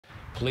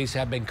Police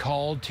have been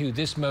called to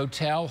this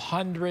motel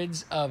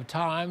hundreds of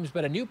times,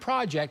 but a new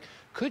project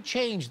could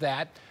change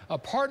that. A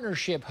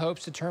partnership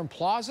hopes to turn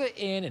Plaza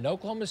Inn in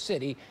Oklahoma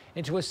City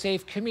into a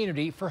safe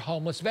community for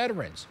homeless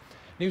veterans.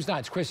 News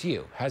 9's Chris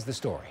Yu has the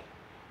story.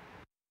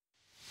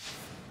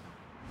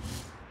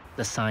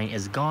 The sign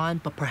is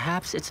gone, but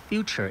perhaps its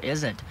future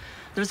isn't.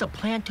 There's a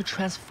plan to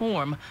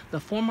transform the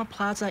former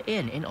Plaza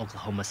Inn in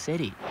Oklahoma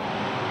City.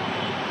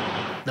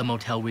 The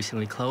motel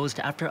recently closed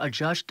after a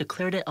judge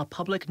declared it a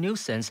public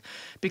nuisance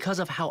because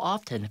of how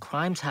often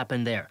crimes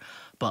happen there.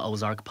 But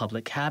Ozark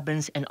Public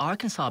Cabins, an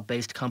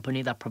Arkansas-based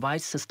company that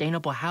provides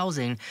sustainable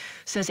housing,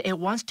 says it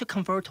wants to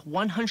convert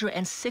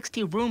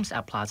 160 rooms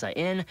at Plaza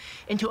Inn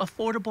into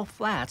affordable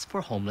flats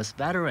for homeless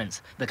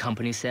veterans. The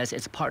company says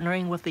it's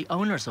partnering with the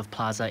owners of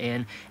Plaza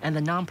Inn and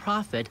the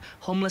nonprofit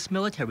Homeless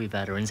Military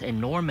Veterans in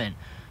Norman.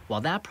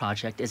 While that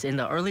project is in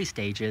the early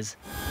stages,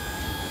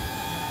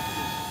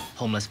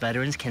 homeless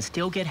veterans can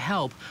still get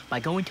help by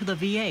going to the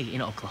VA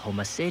in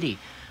Oklahoma City.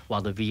 While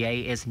the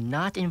VA is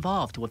not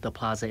involved with the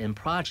Plaza Inn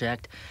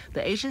project,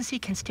 the agency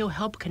can still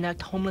help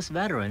connect homeless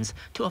veterans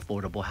to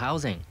affordable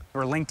housing.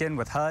 We're linked in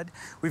with HUD.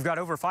 We've got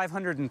over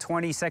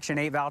 520 Section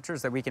 8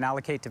 vouchers that we can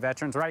allocate to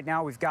veterans. Right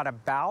now, we've got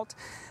about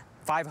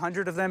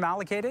 500 of them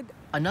allocated.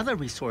 Another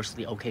resource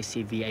the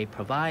OKC VA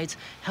provides,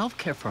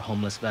 healthcare for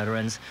homeless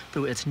veterans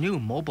through its new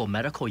mobile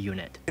medical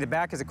unit. The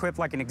back is equipped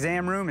like an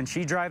exam room, and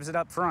she drives it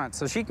up front.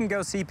 So she can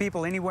go see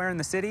people anywhere in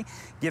the city,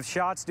 give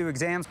shots, do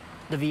exams.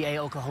 The VA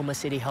Oklahoma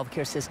City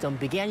healthcare system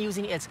began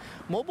using its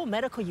mobile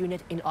medical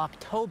unit in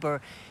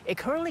October. It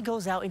currently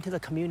goes out into the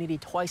community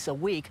twice a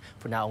week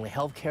for not only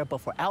healthcare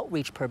but for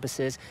outreach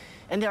purposes,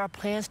 and there are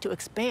plans to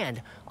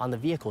expand on the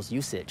vehicle's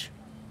usage.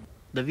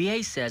 The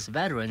VA says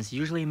veterans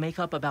usually make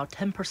up about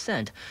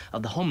 10%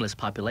 of the homeless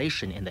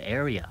population in the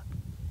area.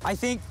 I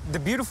think the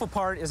beautiful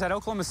part is that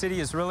Oklahoma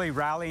City is really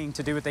rallying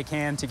to do what they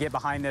can to get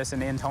behind this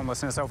and end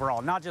homelessness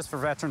overall, not just for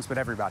veterans, but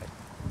everybody.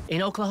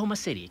 In Oklahoma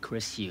City,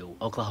 Chris Yu,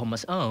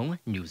 Oklahoma's own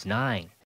News 9.